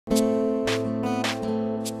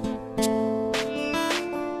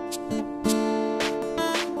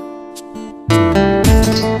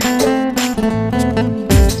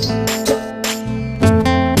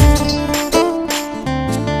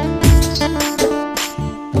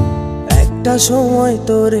একটা সময়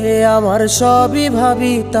তোরে আমার সবই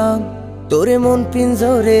ভাবিতাম, তোরে মন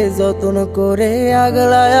পিঞ্জরে যত্ন করে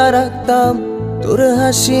আগলায়া রাখতাম। তোর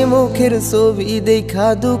হাসি মুখের ছবি দেখা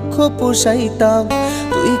দুঃখ পোষাইতাম,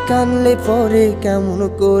 তুই কানলে পরে কেমন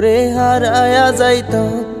করে হারায়া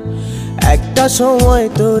যাইতাম। একটা সময়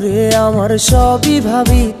তোরে আমার সবই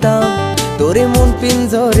ভাবিতাম, তোরে মন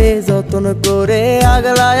পিঞ্জরে যত্ন করে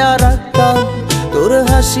আগলায়া রাখতাম। তোর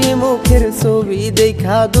হাসি মুখের ছবি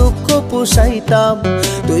দেখা দুঃখ পোষাইতাম,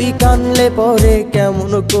 তুই কানলে পরে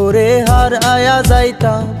কেমন করে হারায়া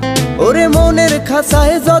যাইতাম। ওরে মনের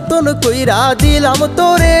খাঁচায় যতন কইরা দিলাম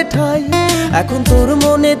তোরে ঠাই, এখন তোর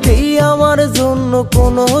মনেতেই আমার জন্য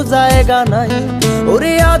কোনো জায়গা নাই।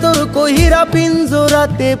 ওরে আদর কইরা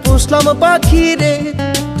পিঞ্জরাতে পুষলাম পাখি রে,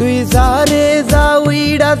 তুই যারে যা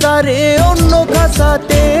উইড়া যারে অন্য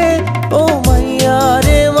খাঁচাতে। ও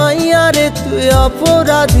মাইয়া রে তুই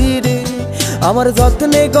অপরাধী রে, আমার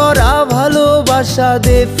যত্নে গড়া ভালোবাসা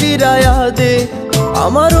দে ফিরায়া দে।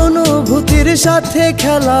 আমার অনুভূতির সাথে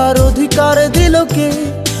খেলার অধিকার দিল কে?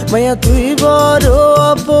 মাইয়া তুই বড়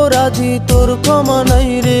অপরাধী, তোর ক্ষমা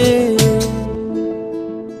নাই রে।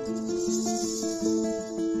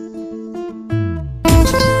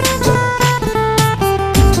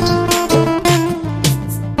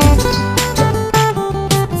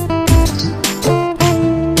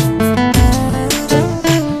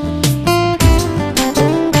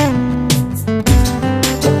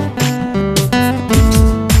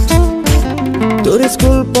 তোর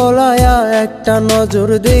স্কুল পলায়া একটা নজর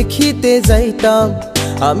দেখিতে যাইতাম,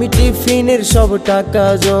 আমি টিফিনের সব টাকা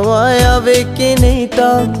জমায়া বেঁকে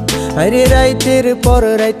নিতাম। আরে রাইতের পর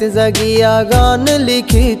রাইতে জাগিয়া গান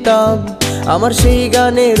লিখিতাম, আমার সেই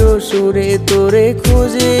গানের সুরে তোরে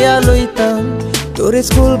খুঁজিয়া লইতাম। তোর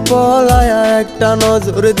স্কুল পলায়া একটা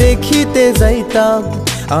নজর দেখিতে যাইতাম,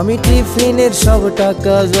 আমি টিফিনের সব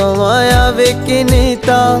টাকা জমায়া বেঁকে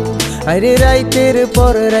নিতাম। আরে রাইতের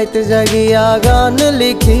পর রাইতে জাগিয়া গান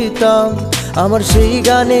লিখিতাম, আমার সেই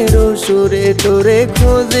গানের সুরে তোরে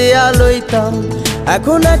খুঁজিয়া লইতাম।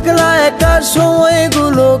 এখন একলা একা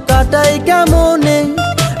সময়গুলো কাটাই কেমনে,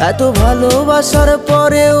 এত ভালোবাসার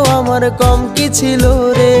পরেও আমার কম কি ছিল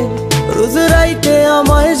রে। রোজ রাইতে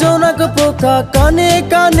আমায় জোনাক পোকা কানে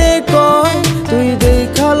কানে কয়, তুই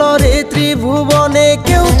দেখাল রে ত্রিভুবনে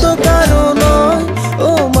কেউ তো কারো নয়। ও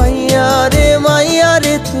মাইয়া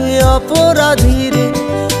রে তুই অপরাধী রে,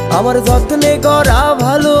 আমার যত্নে গড়া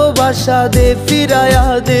ভালোবাসা দে ফিরায়া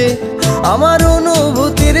দে। আমার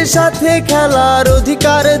অনুভূতির সাথে খেলার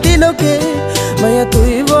অধিকার দিল কে? মাইয়া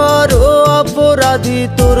তুই বড় অপরাধী,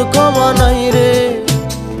 তোর ক্ষমা নাই রে।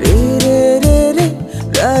 রে রে রে রে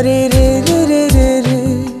রে রে রে রে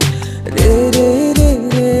রে রে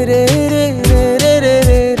রে রে রে রে রে রে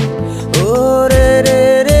রে ও রে রে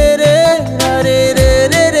রে রে রে রে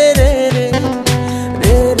রে রে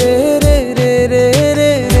রে রে রে রে রে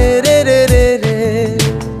রে রে রে রে।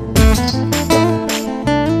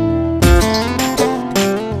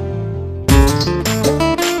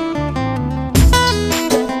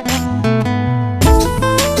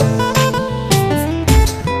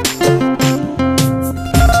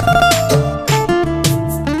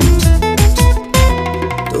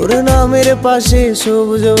 তোর নামের পাশে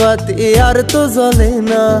সবুজ বাতি আর তো জ্বলে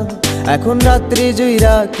না, এখন রাত্রি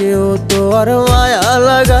জুইরা কেউ তো আর মায়া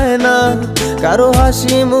লাগায় না। কারো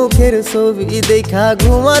হাসি মুখের ছবি দেখা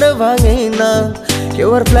ঘুমার ভাঙে না, কেউ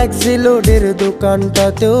আর ফ্লেক্সি লোডের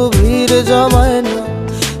দোকানটাতেও ভিড় জমায় না।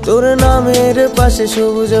 তোর নামের পাশে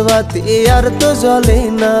সবুজ বাতি আর তো জ্বলে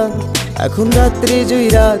না, এখন রাত্রি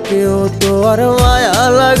জুইরা কেউ তো আর মায়া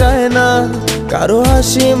লাগায় না। কারো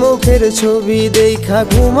হাসি মুখের ছবি দেখা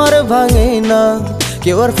ঘুমার ভাঙে না,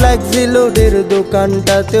 কেউ আর ফ্লেক্সি লোডের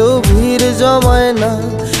দোকানটাতেও ভিড় জমায় না।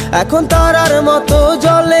 এখন তারার মতো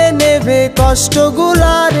জলে নেবে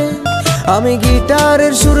কষ্টগুলারে, আমি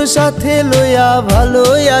গিটারের সুর সাথে লইয়া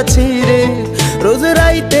ভালোই আছি রে। রোজ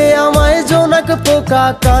রাইতে আমায় জোনাক পোকা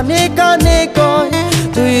কানে কানে কয়,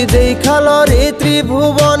 তুই দেখাল রে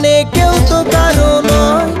ত্রিভুবনে কেউ তো কারো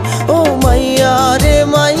নয়। ও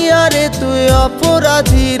মাইয়া রে তুই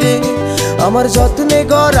অপরাধী রে, আমার যত্নে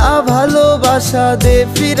গড়া ভালোবাসা দে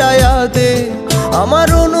ফিরায়া দে। আমার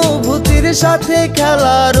অনুভূতির সাথে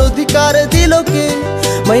খেলার অধিকার দিল কে?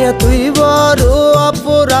 মাইয়া তুই বড়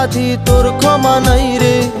অপরাধী, তোর ক্ষমা নাই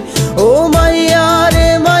রে। ও মাইয়া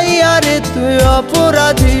রে তুই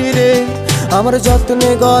অপরাধী রে, আমার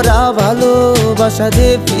যত্নে গড়া ভালোবাসা দে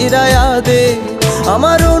ফিরায়া দে।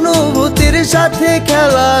 আমার অনুভূতির সাথে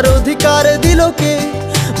খেলার অধিকার দিল কে?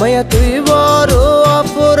 মাইয়া তুই বড়